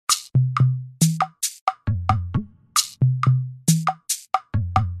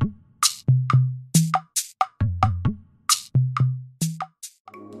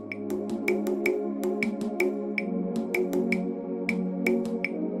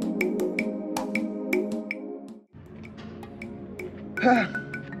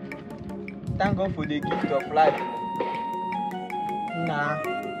Thank God for the gift of life. Nah,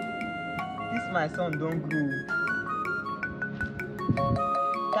 this my son don't grow.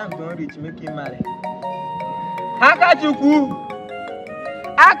 Time don't reach, make him marry. Akachuku!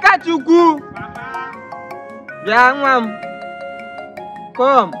 Akachuku! Papa!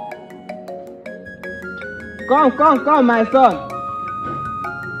 Come! Come, my son!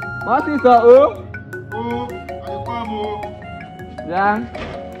 What is your oh? Oh, I come oh. Yeah.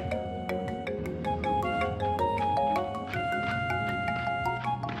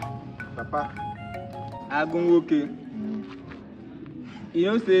 Papa. I go okay. You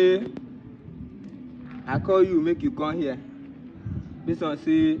know say I call you make you come here. Based on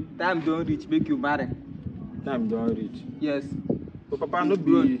say time don't reach make you marry. Time don't reach. Yes. But Papa, I no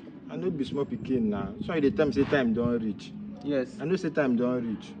be small pikin now. So the time say time don't reach. Yes. I know say time don't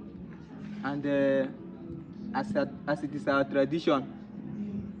reach. And as it is our tradition,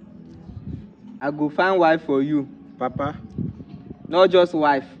 I go find wife for you. Papa. Not just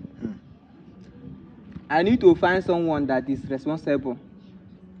wife. I need to find someone that is responsible.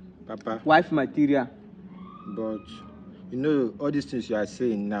 Papa. Wife material. But you know all these things you are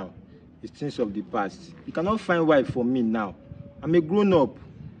saying now is things of the past. You cannot find wife for me now. I'm a grown up.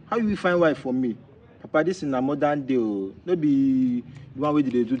 How will you find wife for me? Papa, this is a modern day. No be the one way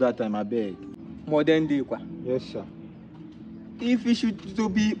they do that time, I beg. Modern day, quoi. Yes, sir. If it should to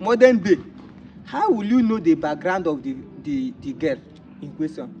be modern day, how will you know the background of the girl in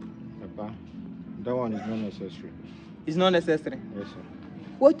question? Papa, that one is not necessary. It's not necessary. Yes, sir.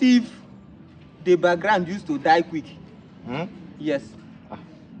 What if the background used to die quick? Yes.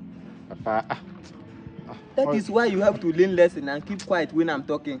 Papa. That is why you have to learn lesson and keep quiet when I'm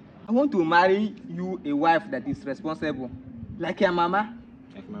talking. I want to marry you a wife that is responsible. Like your mama.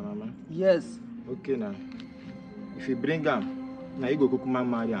 Like my mama? Yes. Okay now. If you bring her, now you go cook my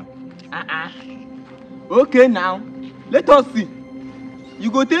marry her. Okay now. Let us see.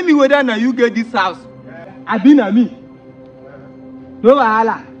 You go tell me whether now you get this house. I been a me. No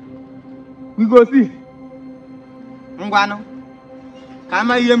wahala. We go see. Ngwano.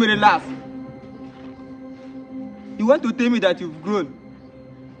 Come here me relax. You want to tell me that you've grown?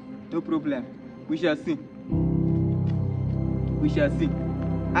 No problem. We shall see. We shall see.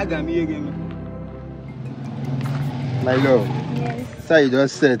 Agami again. My love. Yes. Sir, you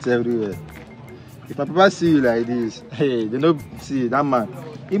just set everywhere. If my papa see you like this, hey, they don't see that man.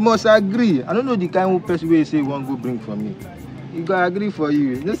 He must agree. I don't know the kind of person where say he won't go bring for me. He go agree for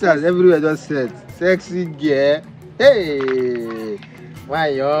you. You know, sir, everywhere just set. Sexy girl. Hey, why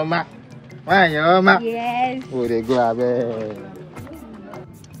your ma? Why your ma? Yes. Oh, they go away.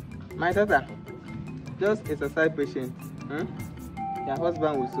 My daughter, just exercise patience. Your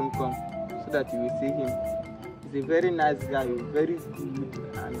husband will soon come so that you will see him. He's a very nice guy, very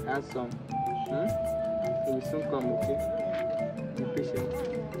good and handsome. He will soon come, okay? Be patient.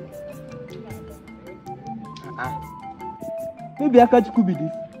 Maybe Akachuku be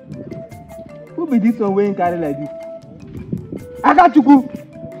this. Who be this one wearing carry like this? Akachuku!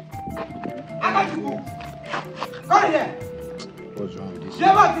 Akachuku! Come here! What's wrong with this? Is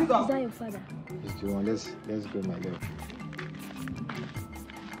that your father? It's the one. Let's go, my love.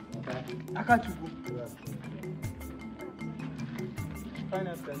 Akachuku.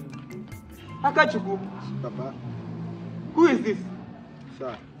 Akachuku. Papa. Who is this?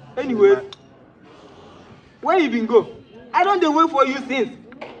 Sir. Anyway, where you been go? I don't dey wait for you since.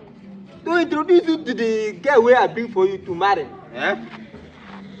 To introduce you to the girl where I bring for you to marry.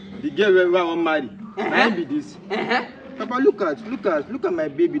 The girl where I want marry. Can be this? Papa, look at my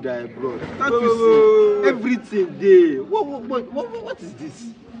baby that I brought. Can't you see everything there? What is this?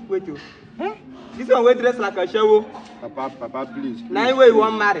 Wait, you. This one wey dress like a show. Papa, please. Now where you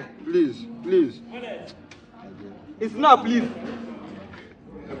want marry? Please. It's not please.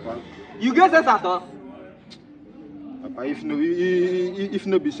 Papa. You get sense at all? Papa, if no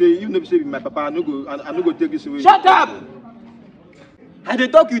be say my papa, I no go take this away. Shut up! I dey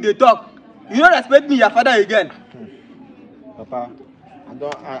talk, you dey talk. You don't respect me, your father again. Papa, I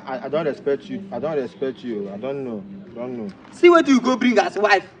don't respect you. I don't know. See what you go bring as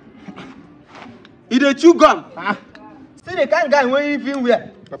wife. You dey chew gum. See the kind guy wey you even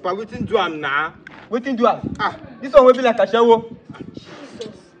wear. Papa, wetin do am now? Wetin do am? This one wey be like ashawo.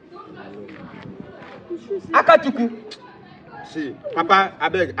 Akachuku. See, Papa, I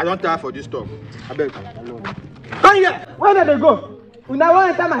beg, I don't tire for this talk. I beg. Come here. Where did they go? Una wan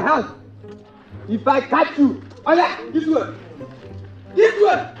enter my house. If I catch you, Ola, this way. This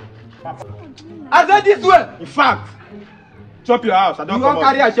way. I said this way. In fact, chop your house. I don't You come won't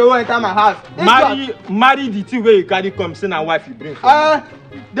carry out. a shower enter my house. Marry the thing where you carry come, say na wife you bring.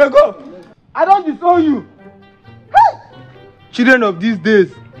 They go. I don't disown you. Hey! Children of these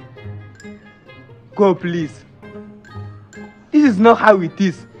days. God, please. This is not how it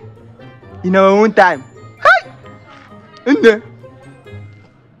is. In our own time. Hey! In there.